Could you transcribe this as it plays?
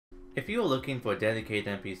If you are looking for a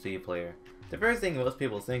dedicated MP3 player, the first thing most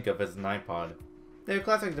people think of is an iPod. They're a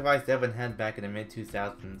classic device everyone had back in the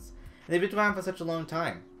mid-2000s, and they've been around for such a long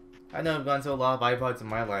time. I know I've gone through a lot of iPods in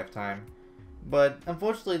my lifetime, but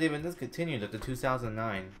unfortunately they've been discontinued after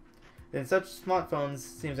 2009, and such smartphones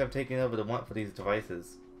seem to have taken over the want for these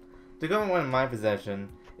devices. The current one in my possession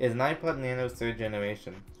is an iPod Nano 3rd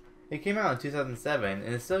generation. It came out in 2007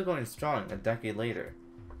 and is still going strong a decade later.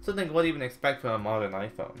 Something one even expect from a modern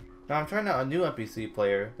iPhone. Now I'm trying out a new MP3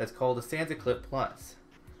 player that's called the Sansa Clip Plus.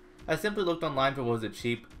 I simply looked online for what was a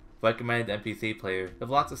cheap, recommended MP3 player with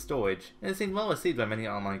lots of storage, and it seemed well received by many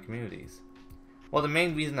online communities. Well, the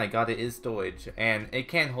main reason I got it is storage, and it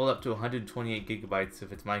can hold up to 128 gigabytes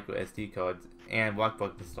with its micro SD cards and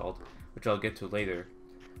Rockbox installed, which I'll get to later.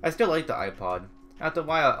 I still like the iPod. After a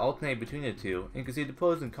while I alternate between the two and can see the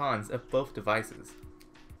pros and cons of both devices.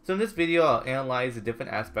 So in this video I'll analyze the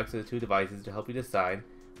different aspects of the two devices to help you decide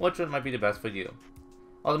which one might be the best for you.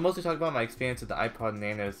 I'll mostly talk about my experience with the iPod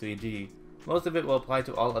Nano 3G. Most of it will apply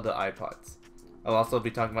to all other iPods. I'll also be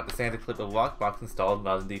talking about the Sansa Clip with Rockbox installed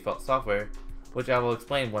rather than default software, which I will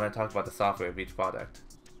explain when I talk about the software of each product.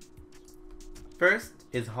 First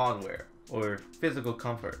is hardware, or physical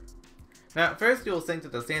comfort. Now at first you'll think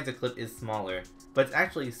that the Sansa Clip is smaller, but it's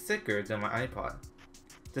actually thicker than my iPod.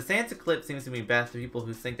 The Sansa Clip seems to be best for people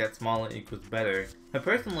who think that smaller equals better, but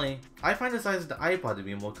personally, I find the size of the iPod to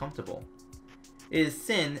be more comfortable. It is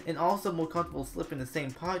thin and also more comfortable to slip in the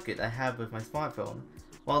same pocket I have with my smartphone,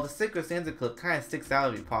 while the thicker Sansa Clip kinda sticks out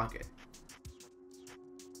of your pocket.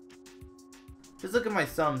 Just look at my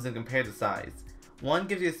thumbs and compare the size. One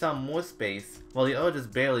gives your thumb more space, while the other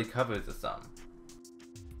just barely covers the thumb.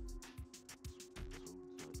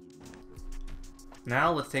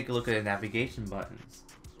 Now let's take a look at the navigation buttons.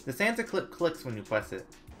 The Sansa Clip clicks when you press it,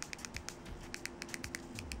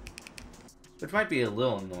 which might be a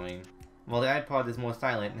little annoying, while the iPod is more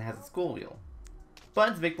silent and has a scroll wheel.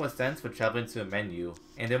 Buttons make more sense for traveling to a menu,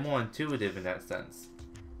 and they're more intuitive in that sense.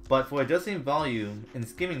 But for adjusting volume and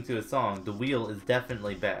skimming through a song, the wheel is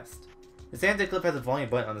definitely best. The Sansa Clip has a volume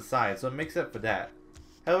button on the side, so it makes up for that.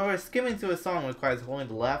 However, skimming through a song requires holding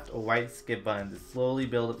the left or right skip button to slowly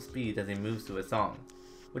build up speed as it moves through a song,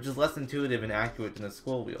 which is less intuitive and accurate than the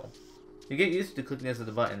scroll wheel. You get used to the clickiness of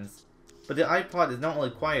the buttons, but the iPod is not only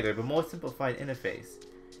quieter but more simplified interface,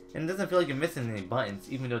 and it doesn't feel like you're missing any buttons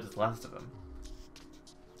even though there's lots of them.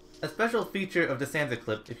 A special feature of the Sansa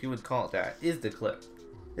Clip, if you would call it that, is the clip.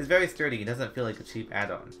 It's very sturdy and doesn't feel like a cheap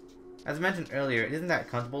add-on. As I mentioned earlier, it isn't that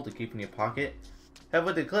comfortable to keep in your pocket,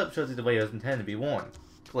 however the clip shows you the way it was intended to be worn,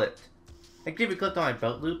 clipped. I keep it clipped on my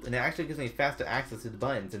belt loop and it actually gives me faster access to the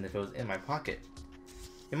buttons than if it was in my pocket.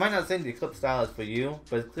 It might not say the clip style is for you,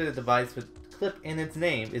 but it's clear the device with clip in its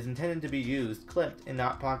name is intended to be used clipped and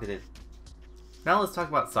not pocketed. Now let's talk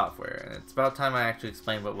about software, and it's about time I actually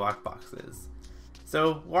explain what Rockbox is.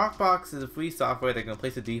 So, Rockbox is a free software that can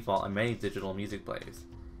replace the default on many digital music players.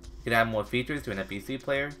 You can add more features to an MP3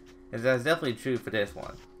 player, and that is definitely true for this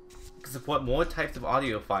one. It can support more types of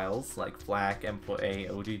audio files, like FLAC, M4A,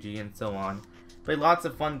 OGG, and so on, play lots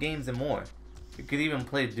of fun games and more. You could even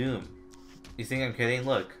play Doom. You think I'm kidding?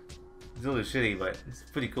 Look. It's a little shitty, but it's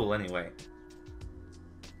pretty cool anyway.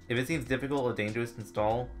 If it seems difficult or dangerous to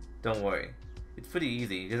install, don't worry. It's pretty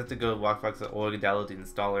easy. You just have to go to rockbox.org and download the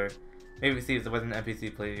installer, maybe see if there was an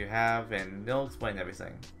MP3 player you have, and they'll explain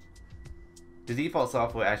everything. The default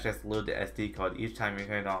software actually has to load the SD card each time you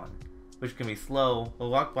turn it on, which can be slow, but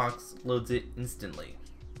Rockbox loads it instantly.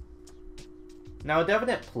 Now a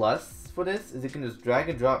definite plus for this is you can just drag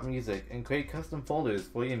and drop music and create custom folders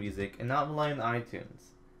for your music and not rely on iTunes.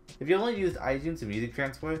 If you only use iTunes and music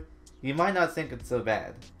transfer, you might not think it's so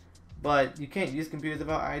bad. But you can't use computers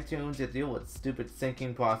without iTunes, you deal with stupid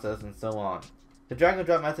syncing process and so on. The drag and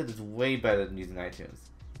drop method is way better than using iTunes.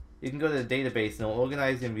 You can go to the database and it'll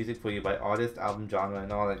organize your music for you by artist, album, genre,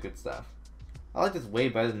 and all that good stuff. I like this way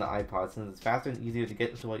better than the iPod since it's faster and easier to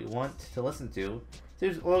get to what you want to listen to, so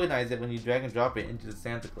you just organize it when you drag and drop it into the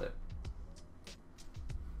Sansa Clip.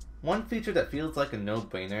 One feature that feels like a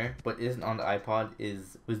no-brainer, but isn't on the iPod,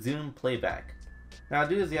 is Resume Playback. Now to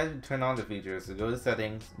do this you have to turn on the features, so go to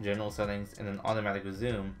Settings, General Settings, and then Automatic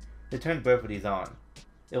Resume to turn both of these on.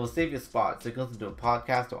 It will save your spot, so you can listen to a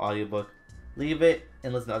podcast or audiobook, leave it,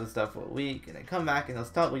 and listen to other stuff for a week, and then come back and it'll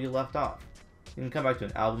start where you left off. You can come back to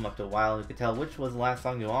an album after a while and you can tell which was the last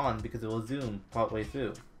song you're on because it will zoom partway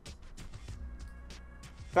through.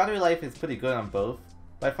 Battery life is pretty good on both,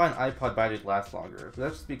 but I find iPod batteries last longer, but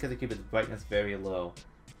that's just because they keep its brightness very low.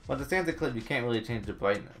 With the Sansa Clip you can't really change the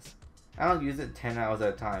brightness. I don't use it 10 hours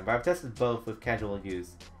at a time, but I've tested both with casual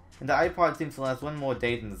use, and the iPod seems to last one more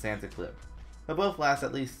day than the Sansa Clip. but both last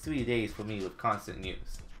at least 3 days for me with constant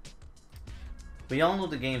use. We all know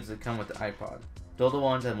the games that come with the iPod. The older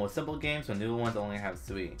ones have more simple games, while newer ones only have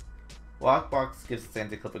 3. Lockbox gives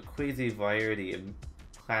Sansa Clip a crazy variety of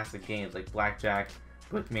classic games like Blackjack,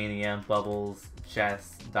 Bookmania, Bubbles,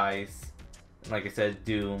 Chess, Dice, like I said,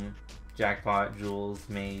 Doom, Jackpot, Jewels,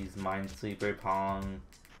 Maze, Minesweeper, Pong,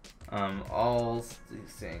 all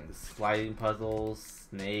these things, sliding puzzles,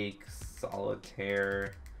 Snake,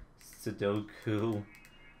 Solitaire, Sudoku,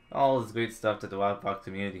 all this great stuff that the Lockbox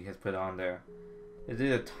community has put on there.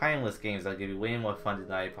 These are timeless games that give you way more fun than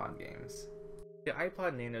the iPod games. The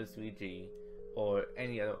iPod Nano 3G, or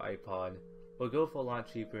any other iPod, will go for a lot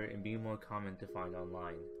cheaper and be more common to find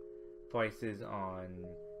online. Prices on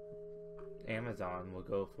Amazon will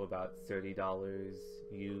go for about $30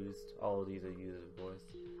 used. All of these are used, of course.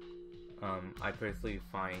 I personally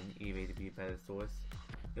find eBay to be a better source.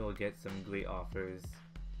 You will get some great offers.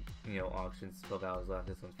 You know, auctions 12 hours left.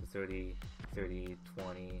 This one's for 30,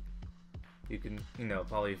 20. You can,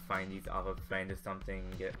 probably find these off a friend or something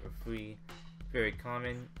and get it for free. Very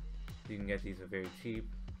common. You can get these for very cheap.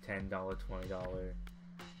 $10, $20.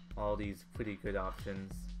 All these pretty good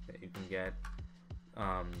options that you can get.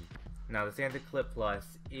 Now the Sansa Clip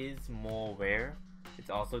Plus is more rare. It's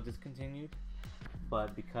also discontinued,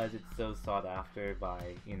 but because it's so sought after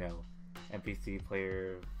by, NPC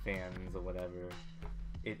player fans or whatever,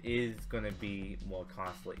 it is going to be more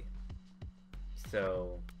costly.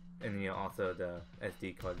 So, and also the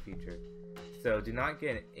SD card feature. So do not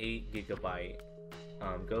get an 8GB.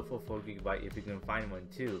 Go for 4GB if you can find one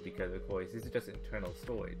too, because of course this is just internal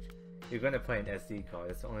storage. You're going to put an SD card.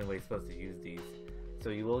 That's the only way you're supposed to use these. So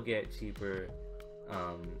you will get cheaper,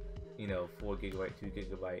 4GB,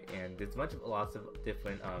 2GB, and there's lots of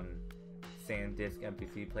different SanDisk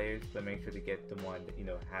MPC players, but make sure to get the one that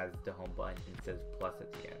has the home button and says plus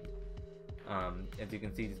at the end. As you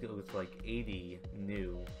can see, this looks like 80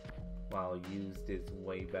 new, while used is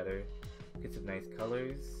way better. Get some nice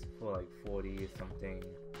colors for like 40 or something.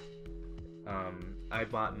 I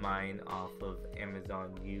bought mine off of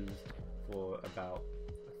Amazon used for about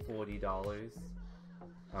 $40.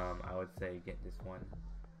 I would say get this one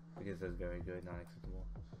because it's very good, not acceptable.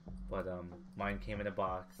 But mine came in a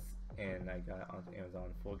box and I got it on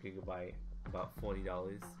Amazon, 4GB, about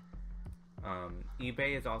 $40.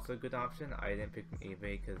 eBay is also a good option. I didn't pick from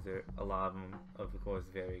eBay because a lot of them, of course,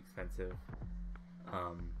 very expensive.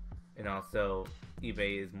 And also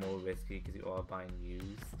eBay is more risky because you are buying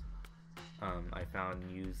used. I found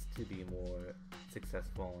used to be more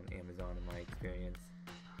successful on Amazon in my experience,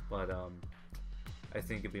 but I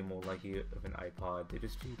think it'd be more likely of an iPod. They're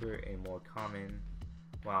just cheaper and more common,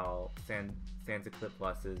 while Sansa Clip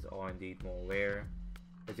Pluses are indeed more rare.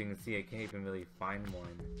 As you can see, I can't even really find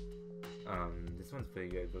one. This one's pretty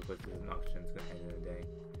good because this is an auction, it's gonna end in a day.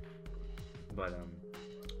 But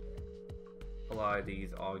a lot of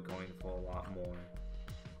these are going for a lot more,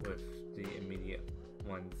 with the immediate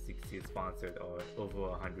ones you can see is sponsored are over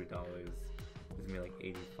 $100. It's gonna be like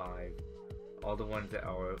 85. All the ones that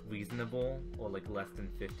are reasonable or like less than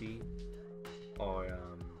 50 are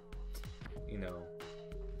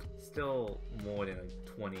still more than like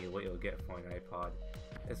 20 what you'll get for an iPod.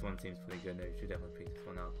 This one seems pretty good. You should definitely pick this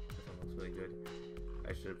one up. This one looks really good.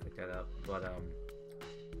 I should have picked that up, but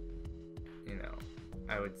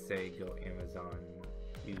I would say go Amazon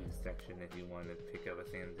used section if you want to pick up a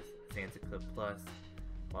Sansa Clip Plus,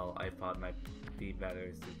 while iPod might be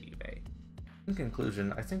better through eBay. In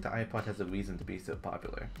conclusion, I think the iPod has a reason to be so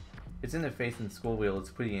popular. Its interface and scroll wheel is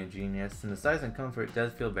pretty ingenious, and the size and comfort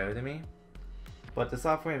does feel better to me. But the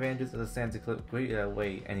software advantages of the Sansa Clip greatly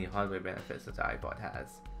outweigh any hardware benefits that the iPod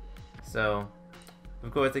has. So,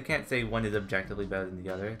 of course, I can't say one is objectively better than the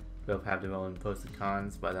other. Both have their own pros and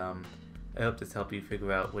cons, but I hope this helped you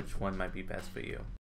figure out which one might be best for you.